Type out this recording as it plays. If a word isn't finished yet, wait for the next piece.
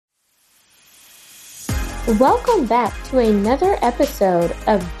Welcome back to another episode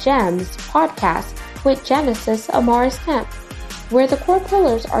of GEMS podcast with Genesis Amaris Kemp, where the core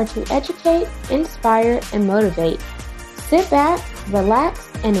pillars are to educate, inspire, and motivate. Sit back, relax,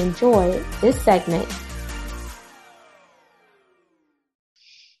 and enjoy this segment.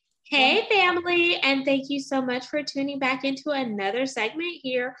 Hey family, and thank you so much for tuning back into another segment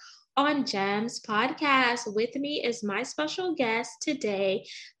here on GEMS podcast. With me is my special guest today,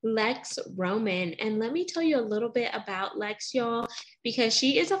 Lex Roman. And let me tell you a little bit about Lex, y'all, because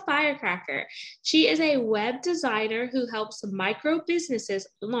she is a firecracker. She is a web designer who helps micro businesses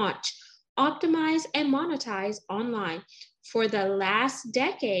launch, optimize, and monetize online. For the last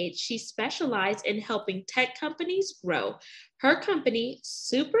decade, she specialized in helping tech companies grow. Her company,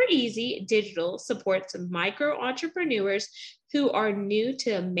 Super Easy Digital, supports micro entrepreneurs who are new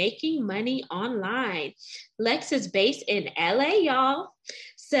to making money online. Lex is based in LA, y'all.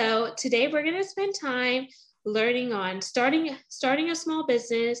 So today we're going to spend time learning on starting a small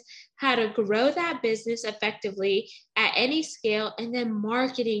business, how to grow that business effectively at any scale, and then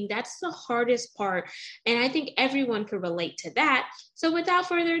marketing. That's the hardest part. And I think everyone can relate to that. So without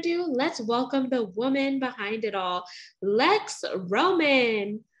further ado, let's welcome the woman behind it all, Lex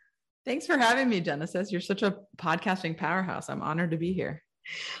Roman. Thanks for having me, Genesis. You're such a podcasting powerhouse. I'm honored to be here.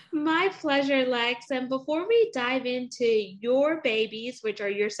 My pleasure, Lex. And before we dive into your babies, which are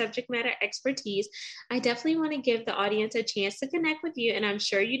your subject matter expertise, I definitely want to give the audience a chance to connect with you. And I'm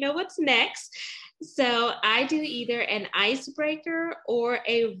sure you know what's next. So I do either an icebreaker or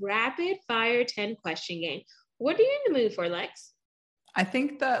a rapid fire 10 question game. What are you in the mood for, Lex? I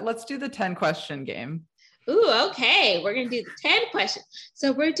think that let's do the 10 question game. Ooh, okay. We're going to do the 10 questions.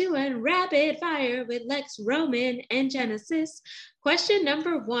 So we're doing rapid fire with Lex Roman and Genesis. Question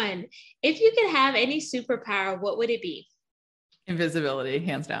number 1. If you could have any superpower, what would it be? Invisibility,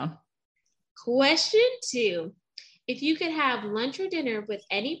 hands down. Question 2. If you could have lunch or dinner with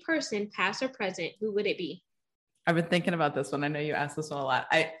any person, past or present, who would it be? I've been thinking about this one. I know you asked this one a lot.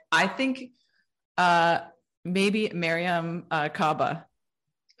 I think maybe Miriam Kaba.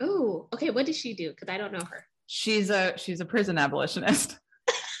 Oh, okay. What does she do? Because I don't know her. She's a prison abolitionist.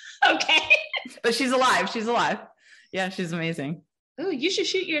 Okay. But she's alive. She's alive. Yeah, she's amazing. Oh, you should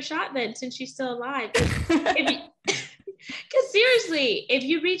shoot your shot then, since she's still alive. Because seriously, if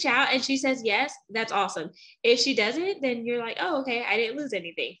you reach out and she says yes, that's awesome. If she doesn't, then you're like, oh, okay, I didn't lose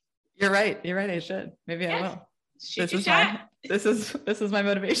anything. You're right. I should. Maybe I will. Shoot your shot. This is my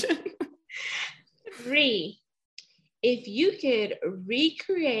motivation. 3. If you could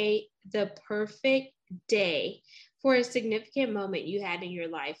recreate the perfect day for a significant moment you had in your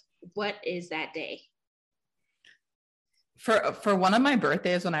life, what is that day? For one of my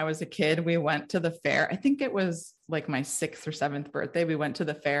birthdays when I was a kid, we went to the fair. I think it was like my 6th or 7th birthday. We went to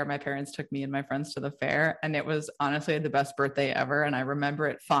the fair. My parents took me and my friends to the fair, and it was honestly the best birthday ever. And I remember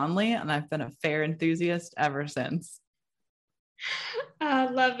it fondly, and I've been a fair enthusiast ever since. I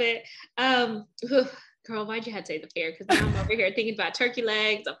love it. Girl, why'd you have to say the fair? Because now I'm over here thinking about turkey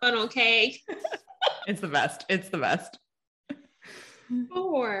legs, a funnel cake. It's the best. It's the best.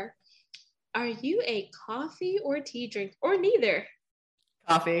 4. Are you a coffee or tea drinker, or neither?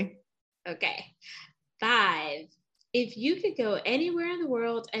 Coffee. Okay. 5. If you could go anywhere in the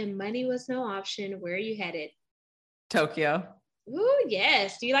world and money was no option, where are you headed? Tokyo. Ooh,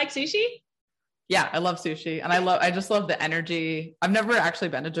 yes. Do you like sushi? Yeah, I love sushi, and I just love the energy. I've never actually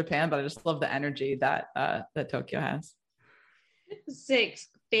been to Japan, but I just love the energy that Tokyo has. 6.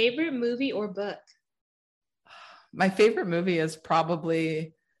 Favorite movie or book? My favorite movie is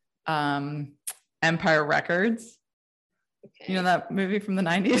probably Empire Records. Okay. You know that movie from the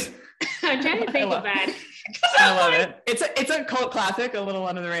 90s? I'm trying to think about it. I love it. It's a cult classic, a little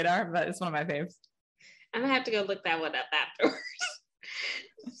under the radar, but it's one of my faves. I'm gonna have to go look that one up afterwards.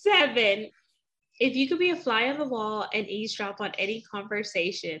 7. If you could be a fly on the wall and eavesdrop on any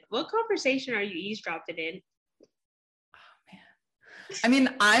conversation, what conversation are you eavesdropping in? Oh, man. I mean,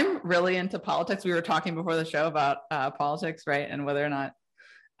 I'm really into politics. We were talking before the show about politics, right? And whether or not,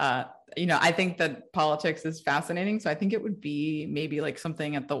 I think that politics is fascinating. So I think it would be maybe like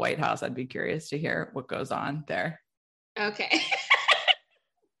something at the White House. I'd be curious to hear what goes on there. Okay.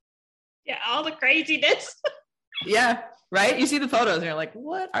 Yeah, all the craziness. Yeah, right? You see the photos and you're like,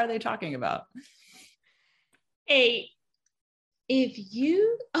 what are they talking about? 8. This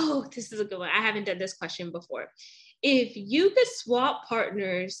is a good one. I haven't done this question before. If you could swap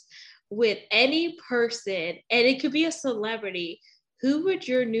partners with any person, and it could be a celebrity, who would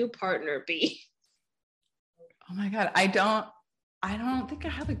your new partner be? Oh my God. I don't think I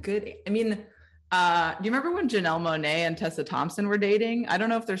have a good, I mean, Do you remember when Janelle Monáe and Tessa Thompson were dating? I don't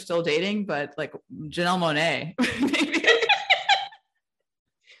know if they're still dating, but like Janelle Monáe, maybe.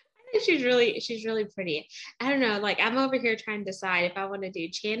 She's really pretty. I don't know. Like I'm over here trying to decide if I want to do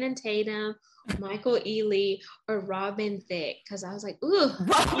Channing Tatum, Michael Ealy, or Robin Thicke. Cause I was like, ooh.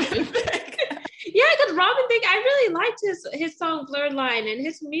 Robin Thicke. Yeah, because Robin Thicke, I really liked his song Blurred Line, and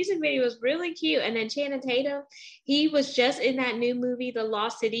his music video was really cute. And then Channing Tatum, he was just in that new movie, The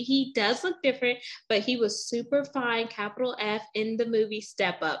Lost City. He does look different, but he was super fine, capital F, in the movie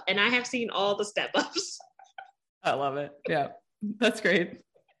Step Up. And I have seen all the Step Ups. I love it. Yeah, that's great.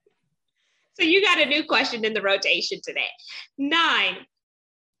 So you got a new question in the rotation today. 9.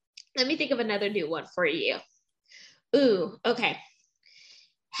 Let me think of another new one for you. Ooh, okay.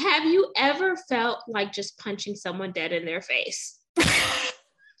 Have you ever felt like just punching someone dead in their face?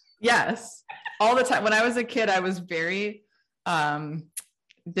 Yes, all the time. When I was a kid, I was very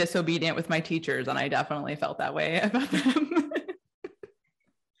disobedient with my teachers, and I definitely felt that way about them.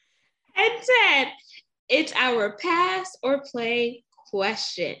 And 10, it's our pass or play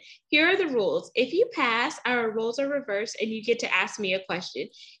question. Here are the rules. If you pass, our roles are reversed and you get to ask me a question.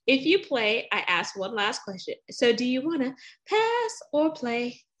 If you play, I ask one last question. So do you want to pass or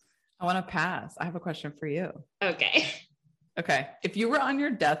play? I want to pass. I have a question for you. Okay. Okay. If you were on your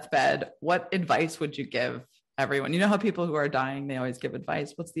deathbed, what advice would you give everyone? You know how people who are dying, they always give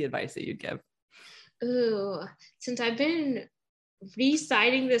advice. What's the advice that you'd give? Ooh, since I've been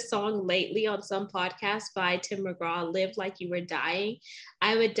reciting this song lately on some podcast by Tim McGraw, Live Like You Were Dying,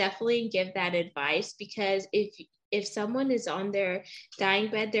 I would definitely give that advice, because if someone is on their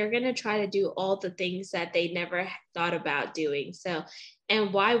dying bed, they're going to try to do all the things that they never thought about doing. So,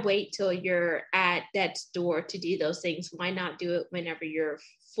 and why wait till you're at death's door to do those things? Why not do it whenever you're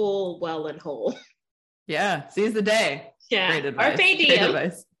full, well, and whole? Yeah, seize the day. Yeah. Great advice. Or pay Great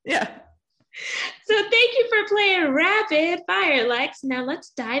advice. Yeah. So thank you for playing Rapid Fire, Lex. Now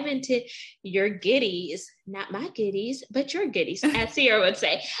let's dive into your goodies. Not my goodies, but your goodies, as Sierra would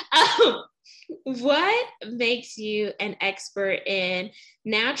say. What makes you an expert in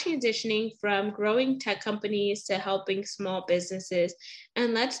now transitioning from growing tech companies to helping small businesses?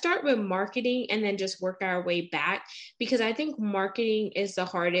 And let's start with marketing and then just work our way back, because I think marketing is the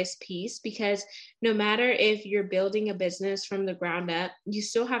hardest piece, because no matter if you're building a business from the ground up, you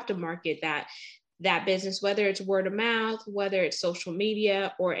still have to market that business, whether it's word of mouth, whether it's social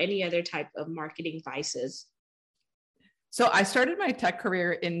media, or any other type of marketing vices. So I started my tech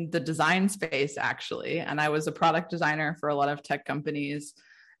career in the design space, actually, and I was a product designer for a lot of tech companies.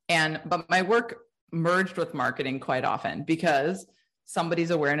 But my work merged with marketing quite often, because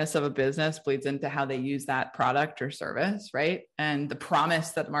somebody's awareness of a business bleeds into how they use that product or service, right? And the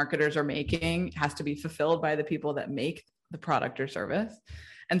promise that marketers are making has to be fulfilled by the people that make the product or service.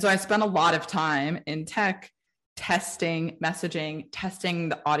 And so I spent a lot of time in tech testing messaging, testing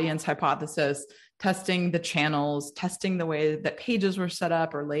the audience hypothesis, testing the channels, testing the way that pages were set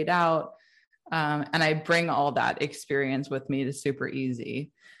up or laid out. And I bring all that experience with me to Super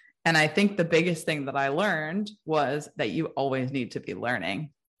Easy. And I think the biggest thing that I learned was that you always need to be learning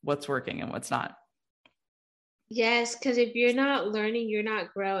what's working and what's not. Yes, because if you're not learning, you're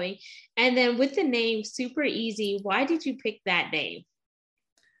not growing. And then with the name Super Easy, why did you pick that name?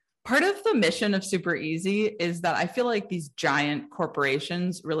 Part of the mission of Super Easy is that I feel like these giant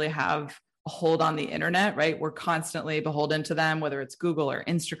corporations really have a hold on the internet, right? We're constantly beholden to them, whether it's Google or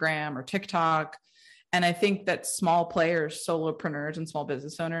Instagram or TikTok. And I think that small players, solopreneurs and small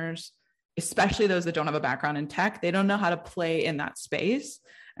business owners, especially those that don't have a background in tech, they don't know how to play in that space.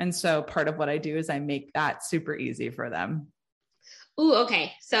 And so part of what I do is I make that super easy for them. Ooh,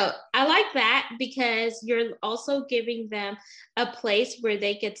 okay. So I like that, because you're also giving them a place where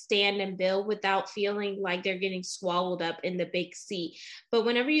they could stand and build without feeling like they're getting swallowed up in the big sea. But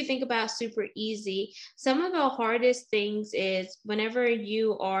whenever you think about Super Easy, some of the hardest things is whenever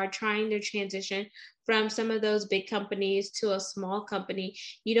you are trying to transition from some of those big companies to a small company,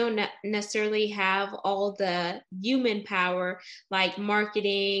 you don't necessarily have all the human power like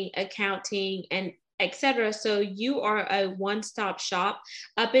marketing, accounting, and etc. So you are a one-stop shop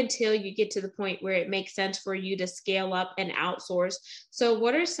up until you get to the point where it makes sense for you to scale up and outsource. So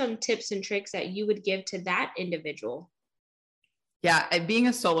what are some tips and tricks that you would give to that individual? Yeah, being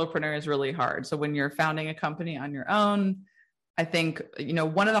a solopreneur is really hard. So when you're founding a company on your own, I think,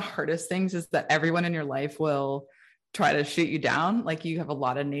 one of the hardest things is that everyone in your life will try to shoot you down. Like you have a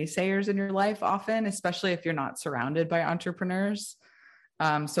lot of naysayers in your life often, especially if you're not surrounded by entrepreneurs.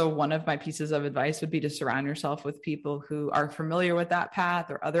 So one of my pieces of advice would be to surround yourself with people who are familiar with that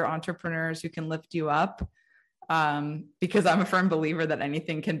path or other entrepreneurs who can lift you up. because I'm a firm believer that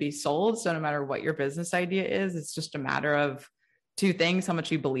anything can be sold. So no matter what your business idea is, it's just a matter of two things: how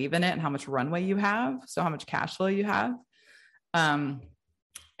much you believe in it and how much runway you have. So how much cash flow you have.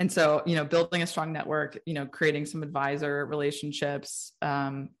 And so, building a strong network, creating some advisor relationships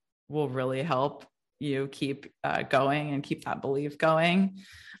will really help you keep going and keep that belief going.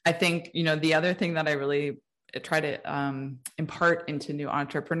 I think, the other thing that I really try to impart into new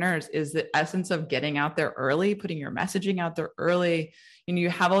entrepreneurs is the essence of getting out there early, putting your messaging out there early. You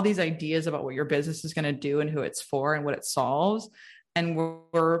have all these ideas about what your business is going to do and who it's for and what it solves. And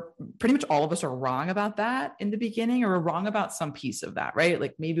we're pretty much all of us are wrong about that in the beginning, or we're wrong about some piece of that, right?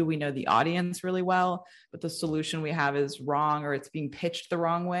 Like maybe we know the audience really well, but the solution we have is wrong, or it's being pitched the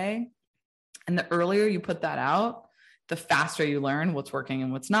wrong way. And the earlier you put that out, the faster you learn what's working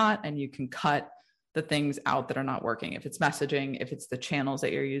and what's not. And you can cut the things out that are not working. If it's messaging, if it's the channels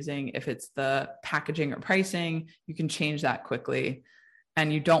that you're using, if it's the packaging or pricing, you can change that quickly.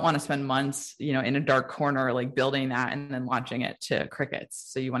 And you don't want to spend months, in a dark corner, like building that and then launching it to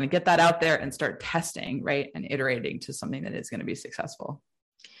crickets. So you want to get that out there and start testing, right? And iterating to something that is going to be successful.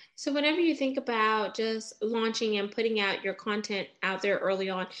 So whenever you think about just launching and putting out your content out there early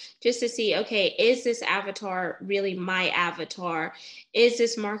on, just to see, okay, is this avatar really my avatar? Is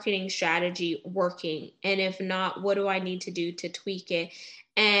this marketing strategy working? And if not, what do I need to do to tweak it?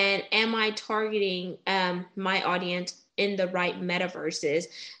 And am I targeting my audience in the right metaverses,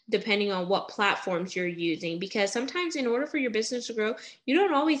 depending on what platforms you're using? Because sometimes in order for your business to grow, you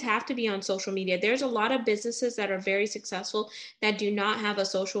don't always have to be on social media. There's a lot of businesses that are very successful that do not have a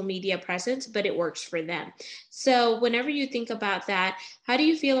social media presence, but it works for them. So whenever you think about that, how do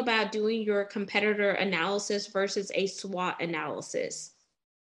you feel about doing your competitor analysis versus a SWOT analysis?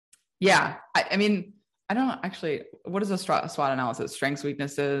 Yeah, I mean, I don't actually, what is a SWOT analysis? Strengths,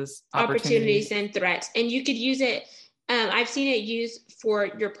 weaknesses, opportunities and threats. And you could use it. I've seen it used for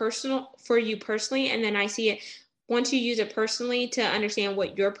you personally. And then I see it once you use it personally to understand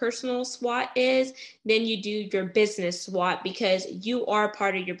what your personal SWOT is, then you do your business SWOT, because you are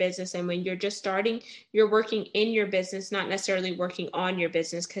part of your business. And when you're just starting, you're working in your business, not necessarily working on your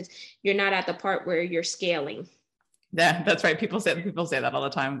business, because you're not at the part where you're scaling. Yeah, that's right. People say that all the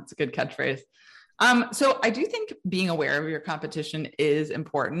time. It's a good catchphrase. So I do think being aware of your competition is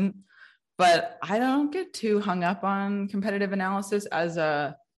important, but I don't get too hung up on competitive analysis as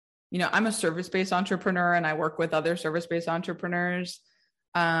I'm a service-based entrepreneur and I work with other service-based entrepreneurs.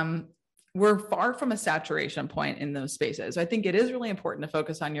 We're far from a saturation point in those spaces. So I think it is really important to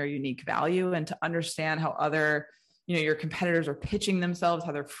focus on your unique value and to understand how other your competitors are pitching themselves,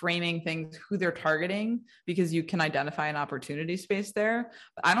 how they're framing things, who they're targeting, because you can identify an opportunity space there.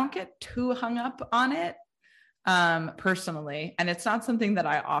 But I don't get too hung up on it personally. And it's not something that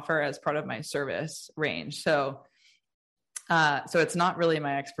I offer as part of my service range. So it's not really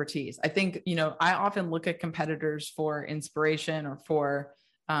my expertise. I think, I often look at competitors for inspiration or for,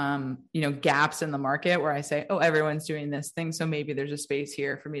 gaps in the market where I say, oh, everyone's doing this thing, so maybe there's a space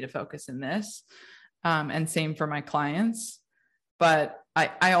here for me to focus in this. And same for my clients. But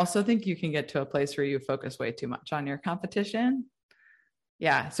I also think you can get to a place where you focus way too much on your competition.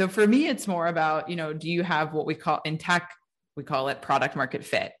 Yeah. So for me, it's more about, do you have what we call in tech, we call it product market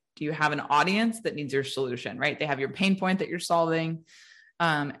fit? Do you have an audience that needs your solution, right? They have your pain point that you're solving,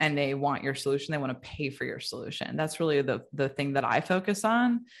 and they want your solution. They want to pay for your solution. That's really the thing that I focus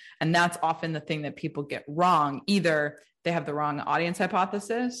on. And that's often the thing that people get wrong. Either they have the wrong audience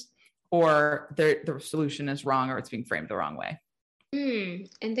hypothesis, or the solution is wrong, or it's being framed the wrong way.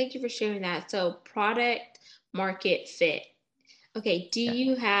 And thank you for sharing that. So product market fit. Okay. Do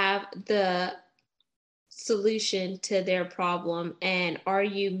you have the solution to their problem, and are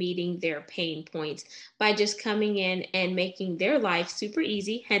you meeting their pain points by just coming in and making their life super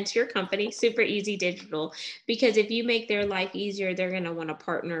easy, hence your company, Super Easy Digital? Because if you make their life easier, they're going to want to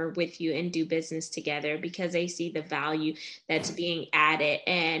partner with you and do business together because they see the value that's being added.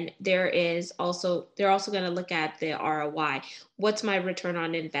 And they're also going to look at the ROI. What's my return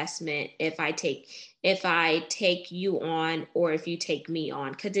on investment if I take you on, or if you take me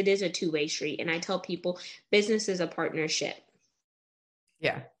on? Because it is a two-way street. And I tell people business is a partnership.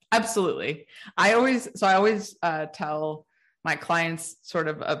 Yeah, absolutely. I always tell my clients sort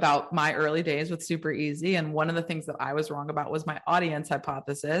of about my early days with Super Easy. And one of the things that I was wrong about was my audience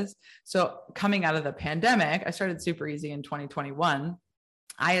hypothesis. So coming out of the pandemic, I started Super Easy in 2021.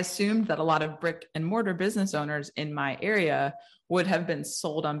 I assumed that a lot of brick and mortar business owners in my area would have been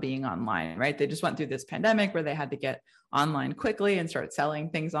sold on being online, right? They just went through this pandemic where they had to get online quickly and start selling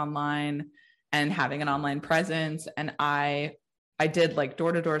things online and having an online presence. And I did like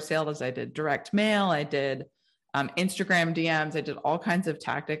door-to-door sales. I did direct mail. I did Instagram DMs. I did all kinds of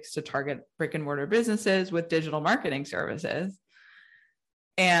tactics to target brick and mortar businesses with digital marketing services.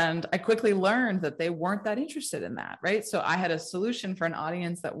 And I quickly learned that they weren't that interested in that, right? So I had a solution for an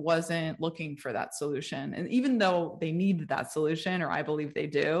audience that wasn't looking for that solution. And even though they needed that solution, or I believe they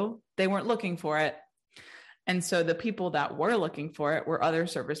do, they weren't looking for it. And so the people that were looking for it were other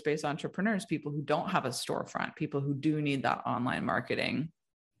service-based entrepreneurs, people who don't have a storefront, people who do need that online marketing.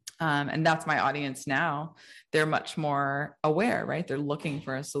 And that's my audience now. They're much more aware, right? They're looking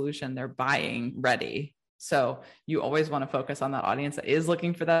for a solution. They're buying ready. So you always want to focus on that audience that is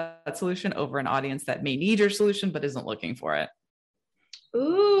looking for that solution over an audience that may need your solution, but isn't looking for it.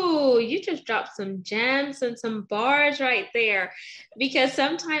 Ooh, you just dropped some gems and some bars right there. Because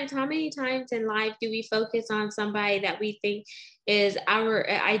sometimes, how many times in life do we focus on somebody that we think is our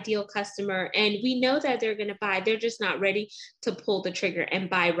ideal customer, and we know that they're going to buy, they're just not ready to pull the trigger and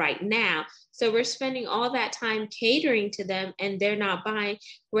buy right now. So we're spending all that time catering to them and they're not buying.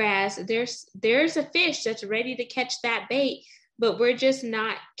 Whereas there's a fish that's ready to catch that bait, but we're just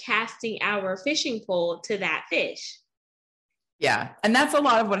not casting our fishing pole to that fish. Yeah. And that's a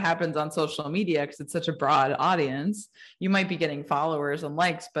lot of what happens on social media because it's such a broad audience. You might be getting followers and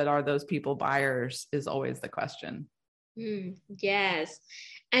likes, but are those people buyers is always the question. Yes.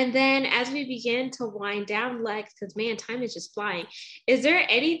 And then as we begin to wind down, Lex, because man, time is just flying. Is there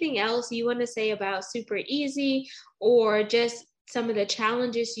anything else you want to say about Super Easy, or just some of the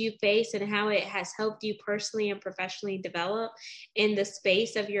challenges you face and how it has helped you personally and professionally develop in the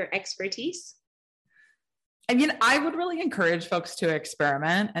space of your expertise? I mean, I would really encourage folks to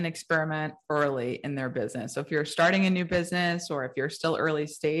experiment early in their business. So if you're starting a new business, or if you're still early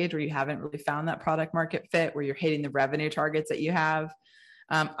stage, or you haven't really found that product market fit where you're hitting the revenue targets that you have,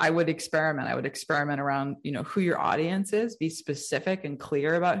 I would experiment. I would experiment around, who your audience is, be specific and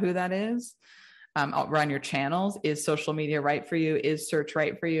clear about who that is. Run your channels. Is social media right for you? Is search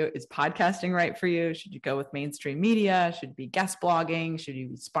right for you? Is podcasting right for you? Should you go with mainstream media? Should you be guest blogging? Should you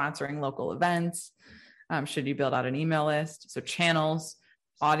be sponsoring local events? Should you build out an email list? So channels,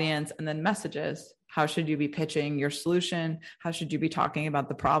 audience, and then messages. How should you be pitching your solution? How should you be talking about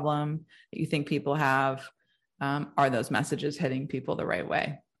the problem that you think people have? Are those messages hitting people the right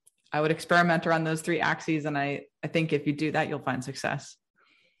way? I would experiment around those 3 axes. And I think if you do that, you'll find success.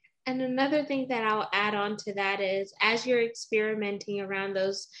 And another thing that I'll add on to that is, as you're experimenting around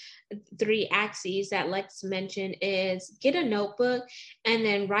those 3 axes that Lex mentioned, is get a notebook and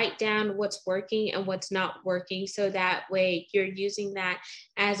then write down what's working and what's not working. So that way you're using that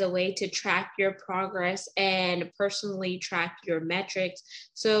as a way to track your progress and personally track your metrics.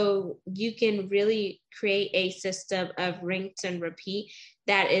 So you can really create a system of rinse and repeat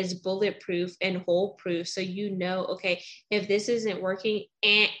that is bulletproof and hole proof. So okay, if this isn't working,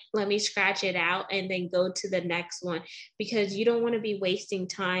 let me scratch it out and then go to the next one, because you don't want to be wasting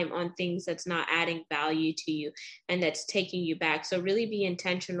time on things that's not adding value to you and that's taking you back. So really be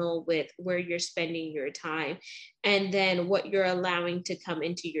intentional with where you're spending your time and then what you're allowing to come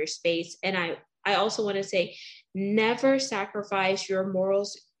into your space. And I also want to say, never sacrifice your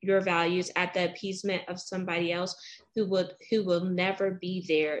morals, your values at the appeasement of somebody else who will never be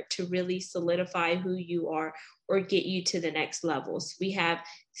there to really solidify who you are or get you to the next levels. We have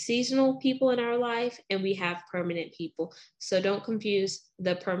seasonal people in our life and we have permanent people. So don't confuse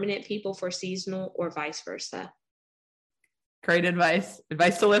the permanent people for seasonal or vice versa. Great advice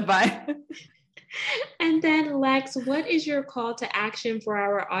to live by. And then Lex, what is your call to action for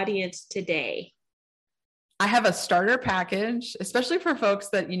our audience today? I have a starter package, especially for folks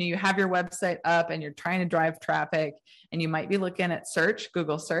that, you have your website up and you're trying to drive traffic and you might be looking at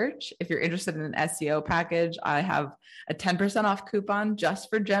Google search. If you're interested in an SEO package, I have a 10% off coupon just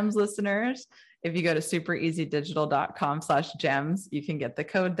for GEMS listeners. If you go to supereasydigital.com/gems, you can get the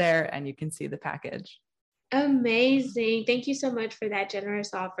code there and you can see the package. Amazing. Thank you so much for that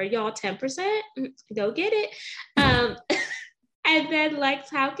generous offer. Y'all, 10%, go get it. And then Lex,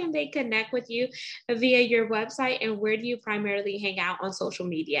 how can they connect with you via your website, and where do you primarily hang out on social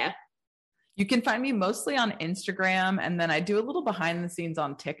media? You can find me mostly on Instagram, and then I do a little behind the scenes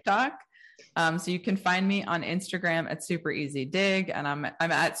on TikTok. So you can find me on Instagram at SuperEasyDig, and I'm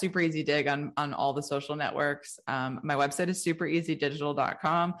at SuperEasyDig on all the social networks. My website is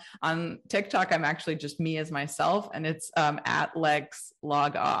supereasydigital.com. On TikTok, I'm actually just me as myself, and it's at Lex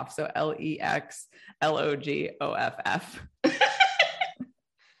Logoff. So LEXLOGOFF.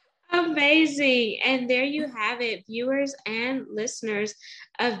 Amazing. And there you have it, viewers and listeners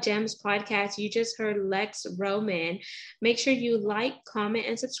of GEMS Podcast. You just heard Lex Roman. Make sure you like, comment,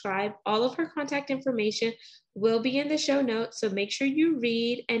 and subscribe. All of her contact information will be in the show notes, so make sure you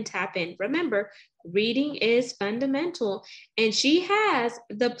read and tap in. Remember, reading is fundamental. And she has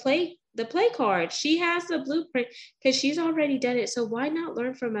the play card. She has the blueprint because she's already done it. So why not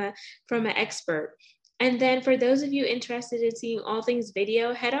learn from an expert? And then for those of you interested in seeing all things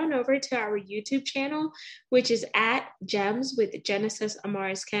video, head on over to our YouTube channel, which is at Gems with Genesis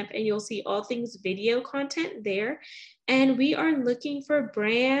Amaris Kemp, and you'll see all things video content there. And we are looking for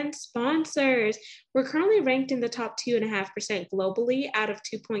brand sponsors. We're currently ranked in the top 2.5% globally out of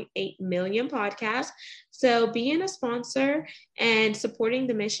 2.8 million podcasts. So being a sponsor and supporting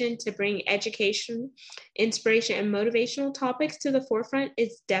the mission to bring education, inspiration, and motivational topics to the forefront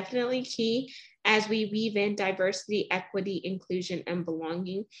is definitely key as we weave in diversity, equity, inclusion, and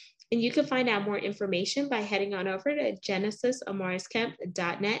belonging. And you can find out more information by heading on over to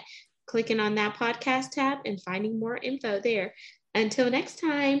genesisamarisKemp.net, clicking on that podcast tab and finding more info there. Until next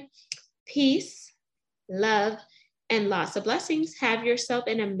time, peace, love, and lots of blessings. Have yourself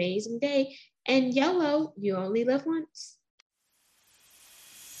an amazing day. And YOLO, you only live once.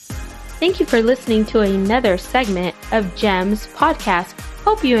 Thank you for listening to another segment of Gems Podcast.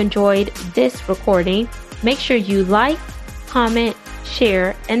 Hope you enjoyed this recording. Make sure you like, comment,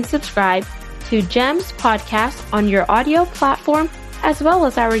 share, and subscribe to Gems Podcast on your audio platform, as well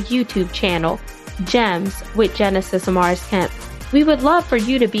as our YouTube channel, Gems with Genesis Amaris Kemp. We would love for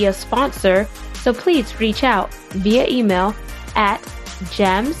you to be a sponsor, so please reach out via email at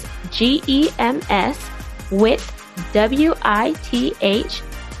gems, GEMS, with WITH,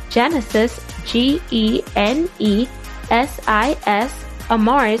 Genesis, GENESIS,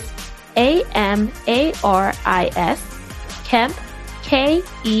 Amaris, AMARIS, Kemp,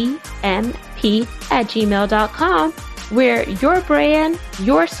 KEMP @gmail.com, where your brand,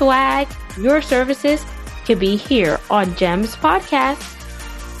 your swag, your services can be here on Gems Podcast.